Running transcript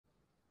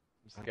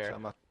scared.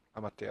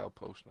 I'm at the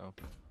outpost now.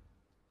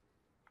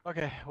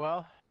 Okay,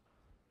 well,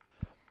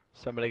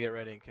 somebody get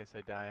ready in case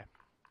I die.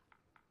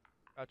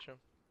 Gotcha.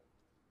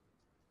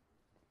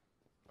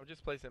 I'm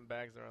just placing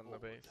bags around the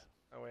base.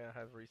 That way I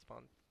have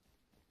respawn.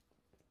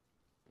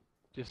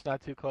 Just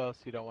not too close.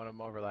 You don't want them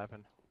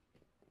overlapping.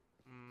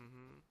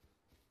 Mm-hmm.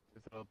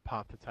 Because it'll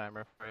pop the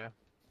timer for you.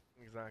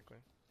 Exactly.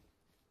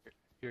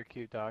 You're a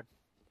cute dog.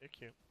 You're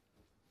cute.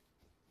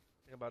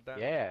 Think about that.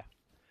 Yeah.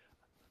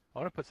 I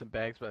want to put some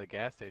bags by the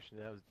gas station.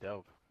 That was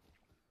dope.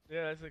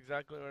 Yeah, that's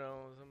exactly what I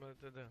was about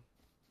to do.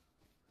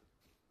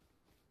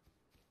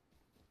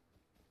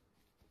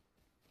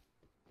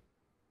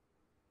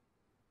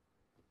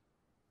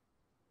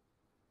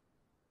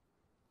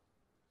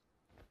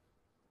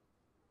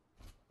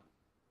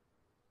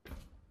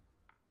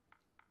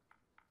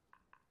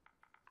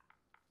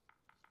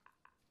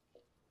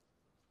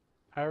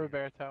 Hi,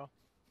 Roberto.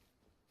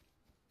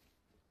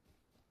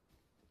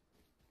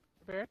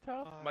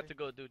 Roberto? I'm about to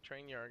go do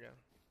Trainyard again.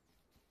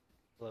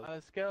 On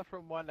a scale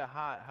from 1 to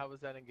hot, how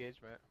was that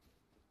engagement?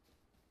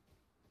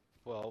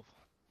 12.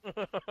 I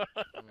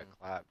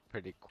clapped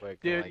pretty quick.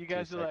 Dude, like you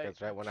guys 2 are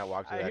seconds like, right when I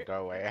walked through that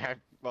doorway. I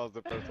was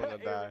the first one to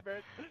die.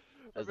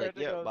 I was like,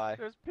 Roberto yeah, goes, bye.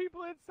 there's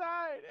people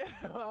inside.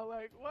 And I'm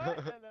like, what?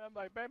 And then I'm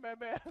like, bam, bam,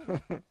 bam.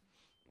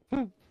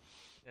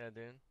 Yeah,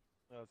 dude.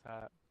 That was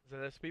hot. So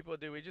there's people,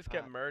 dude, we just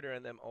kept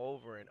murdering them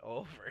over and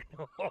over and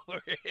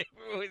over.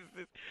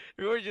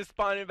 We were just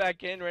spawning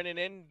back in, running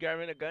in,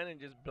 grabbing a gun, and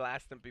just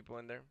blasting people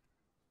in there.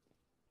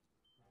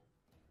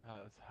 Oh,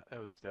 it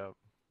was dope.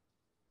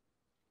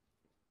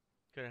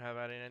 Couldn't have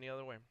had it any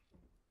other way.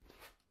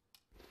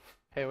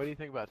 Hey, what do you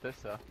think about this,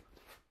 though?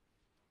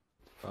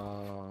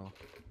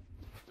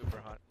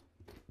 Super hot.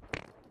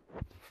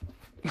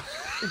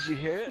 Did you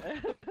hear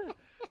it?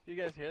 You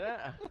guys hear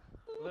that?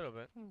 A little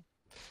bit.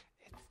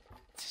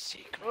 It's a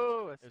secret.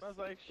 Oh, it smells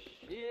like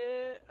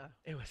shit.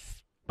 It was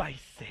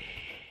spicy.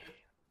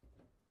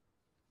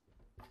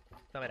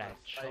 Some of that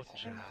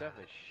Spicy stuff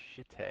is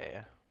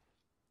shitty.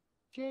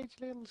 Jade's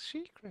little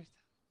secret.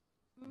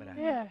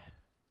 Yeah.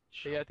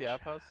 You got the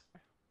outpost?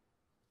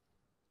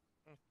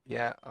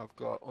 Yeah, I've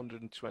got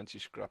 120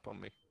 scrap on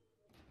me.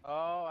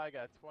 Oh, I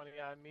got 20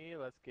 on me.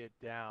 Let's get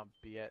down,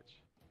 bitch.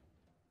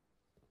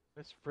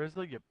 Miss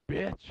Frizzle, you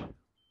bitch.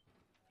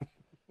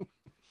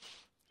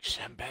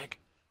 Sandbag.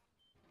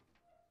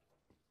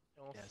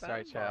 Yeah,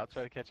 sorry, Chad. I'll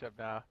try to catch up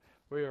now.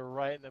 We were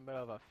right in the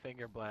middle of a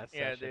finger blast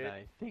Yeah, session. dude. And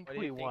I think What do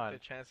we you think won. the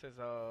chances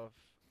of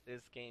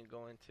this game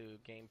going to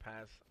Game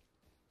Pass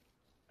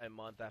a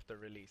month after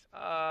release?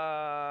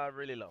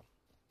 Really low.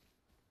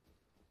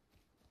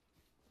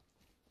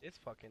 It's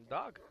fucking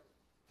dog.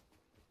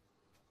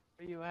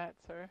 Where you at,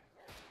 sir?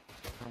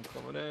 I'm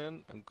coming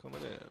in. I'm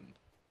coming in.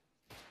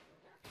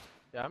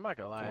 Yeah, I'm not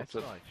gonna lie. I What's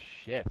smell up? like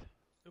shit.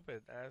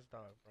 Stupid ass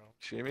dog, bro.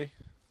 See me?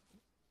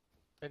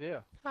 I do.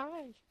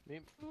 Hi.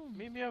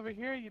 Meet me over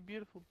here, you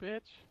beautiful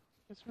bitch.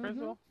 Miss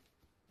Frizzle.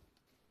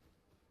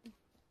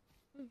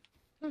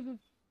 Kind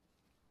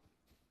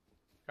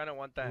of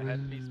want that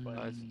headpiece, but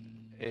Nice.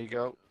 Here you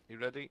go. You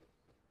ready?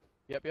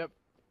 Yep, yep.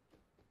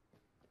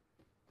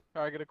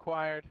 Target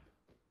acquired.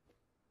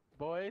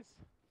 Boys,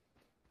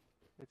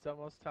 it's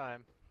almost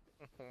time.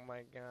 oh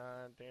my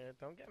god, dude,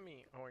 don't get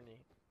me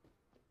horny.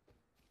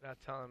 You're not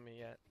telling me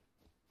yet.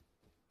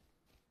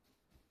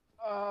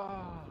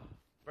 Oh.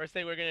 First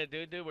thing we're gonna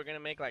do, dude, we're gonna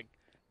make like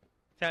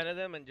 10 of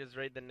them and just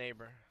raid the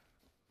neighbor.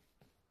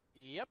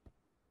 Yep.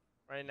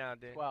 Right now,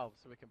 dude. 12,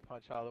 so we can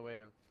punch all the way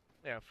in.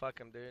 Yeah, fuck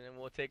him, dude, and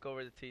we'll take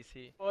over the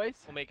TC. Boys,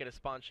 We'll make it a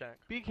spawn shack.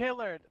 BK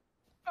learned.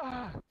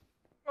 Ah.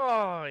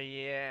 Oh,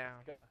 yeah.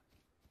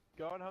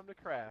 Going home to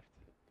craft.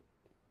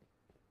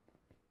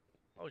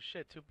 Oh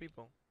shit, 2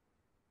 people.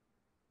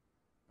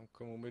 I'm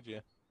coming with you.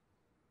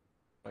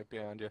 Right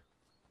behind you.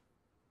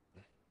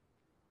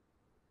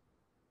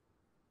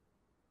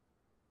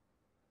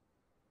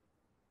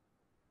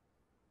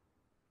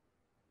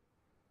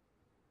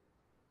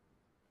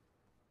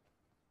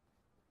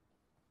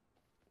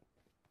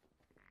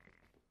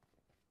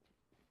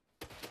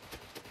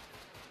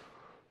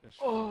 This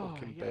Oh,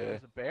 fucking yeah, bear.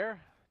 there's a bear?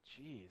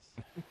 Jeez.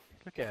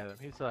 Look at him.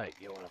 He's like,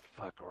 you wanna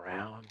fuck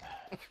around?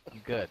 I'm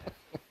good.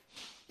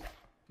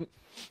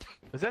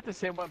 Was that the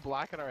same one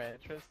blocking our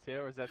entrance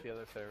too, or is that the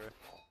other server?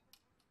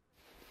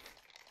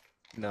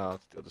 No,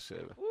 it's the other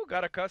server. Ooh,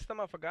 got a custom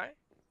off a guy.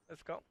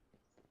 Let's go.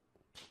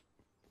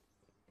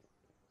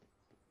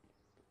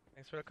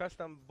 Thanks for the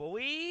custom,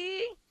 boy.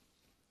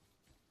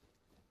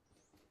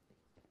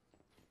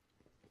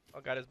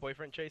 Oh, got his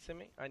boyfriend chasing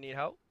me. I need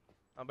help.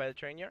 I'm by the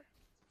train yard.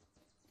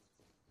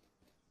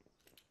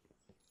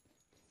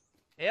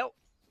 Help!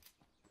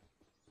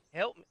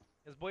 Help me.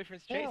 His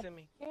boyfriend's chasing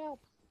me.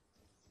 Help.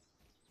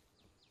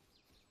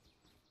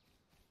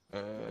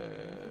 I'm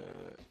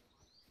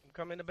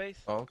coming to base.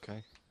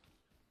 Okay.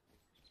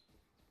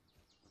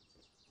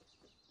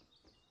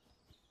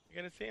 You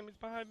gonna see him? He's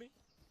behind me.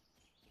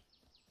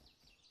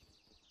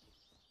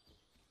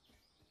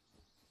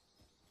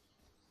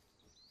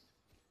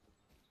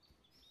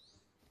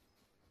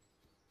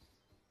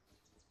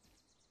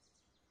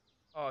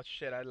 Oh, Oh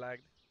shit, I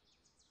lagged.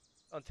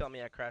 Don't tell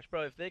me I crashed.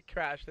 Bro, if they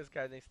crash, this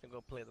guy needs to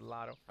go play the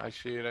lotto. I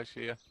see it, I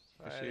see you.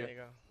 I Alright, see there it. you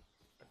go.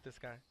 At this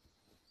guy.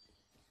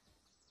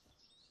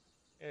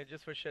 Yeah,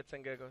 just for shits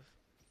and giggles.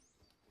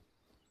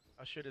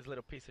 I'll shoot his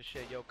little piece of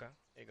shit Yoka.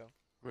 There you go.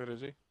 Where is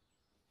he?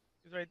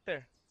 He's right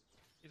there.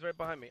 He's right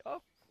behind me.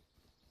 Oh!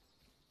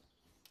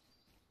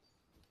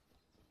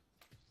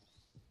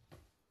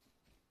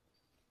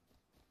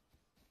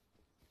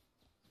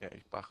 Yeah,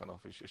 he's backing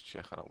off. He's just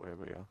checking out where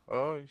we are.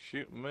 Oh, he's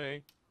shooting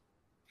me.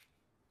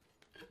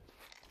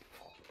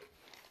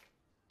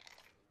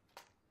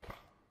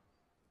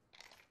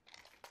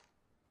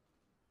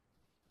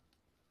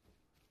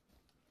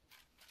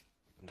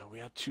 No, we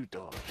had 2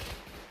 dogs.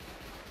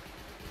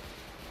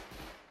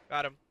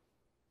 Got him.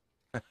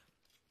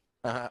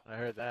 I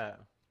heard that.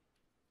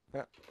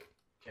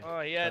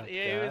 Oh, he had, Oh,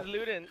 yeah, he was God.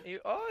 looting. He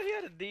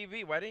had a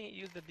DB. Why didn't he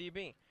use the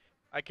DB?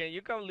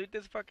 You come loot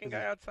this fucking Is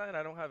guy it- outside?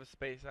 I don't have a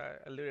space.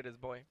 I looted his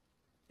boy.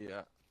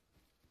 Yeah.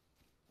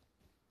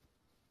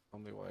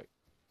 On my way.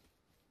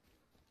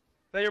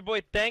 Tell your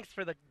boy thanks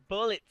for the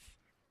bullets.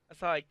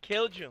 That's how I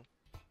killed you.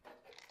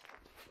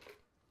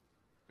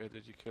 Where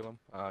did you kill him?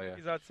 Oh, yeah.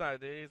 He's outside.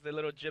 He's the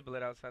little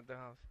giblet outside the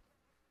house.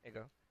 There you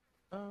go.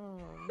 Oh,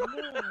 no.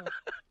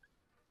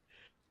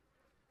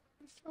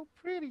 He's so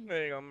pretty.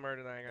 There you go.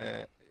 Murder that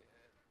guy. Uh,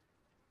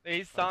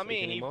 He saw I'm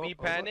me and taking him he out,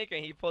 over. panicked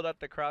and he pulled out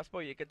the crossbow.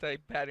 You could tell he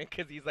panicked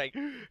because he's like,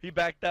 he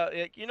backed out.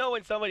 Like, you know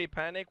when somebody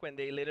panic when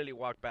they literally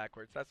walk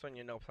backwards? That's when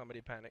you know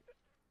somebody panicked.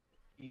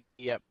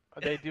 Yep.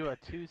 They do a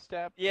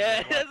 2-step. and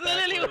Yeah, then walk that's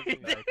literally what backwards he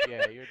and like,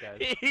 yeah, you're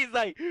dead. He's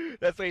like,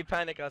 that's why he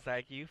panicked. I was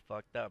like, you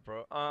fucked up,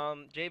 bro.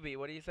 JB,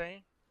 what are you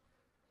saying?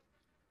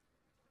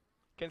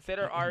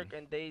 Consider Ark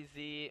and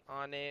DayZ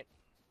on it.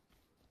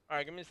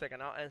 Alright, give me a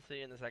second. I'll answer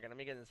you in a second. Let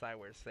me get inside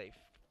where it's safe.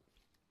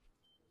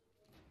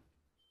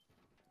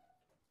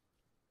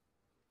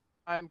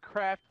 I'm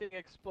crafting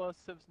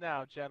explosives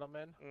now,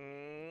 gentlemen.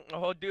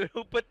 Oh, dude,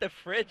 who put the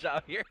fridge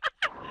out here?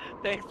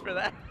 Thanks for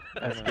that.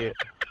 That's cute.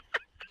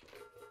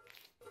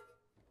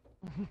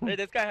 Hey,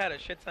 this guy had a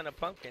shit ton of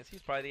pumpkins.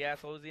 He's probably the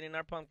asshole who's eating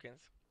our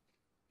pumpkins.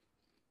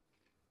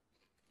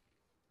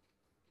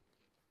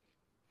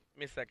 Give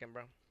me a second,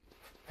 bro.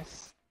 I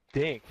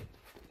stink.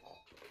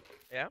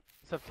 Yeah?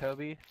 What's up,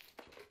 Toby?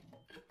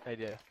 I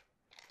do.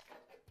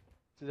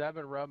 Since I've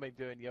been roaming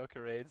doing Yoka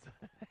raids.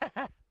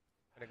 What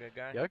a good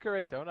guy. Yoka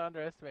raids, don't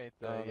underestimate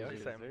the Oh,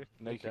 Yokas. Sam. They're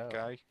naked dope.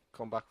 guy.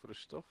 Come back for the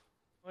stuff.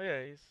 Oh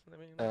yeah, he's. Let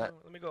me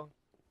go.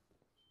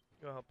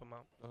 Go help him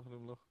out. Oh, let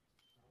him look.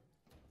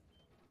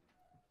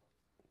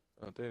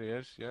 Oh, there he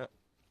is. Yeah.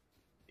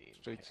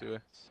 Straight to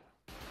it.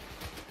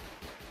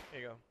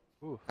 Here you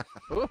Ooh.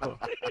 Ooh.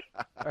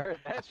 I heard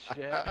that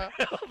shit.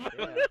 go.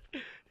 Yeah.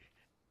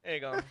 There you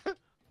go.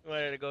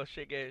 Ready to go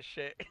shit, get his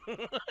shit. Go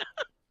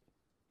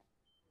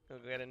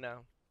get it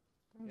now.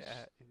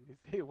 Yeah.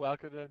 He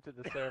welcomed him to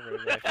the server.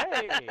 He's like,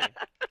 hey.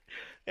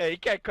 Yeah, he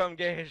can't come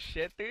get his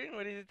shit, dude.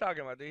 What is he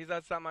talking about, dude? He's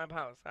outside my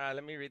house. Alright,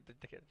 let me read the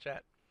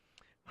chat.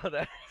 Hold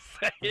on a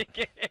second.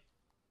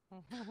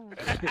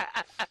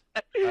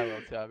 I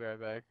will tell. I'll be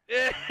right back.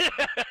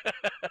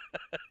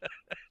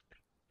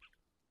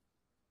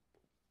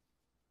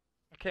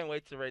 I can't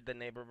wait to raid the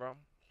neighbor, bro.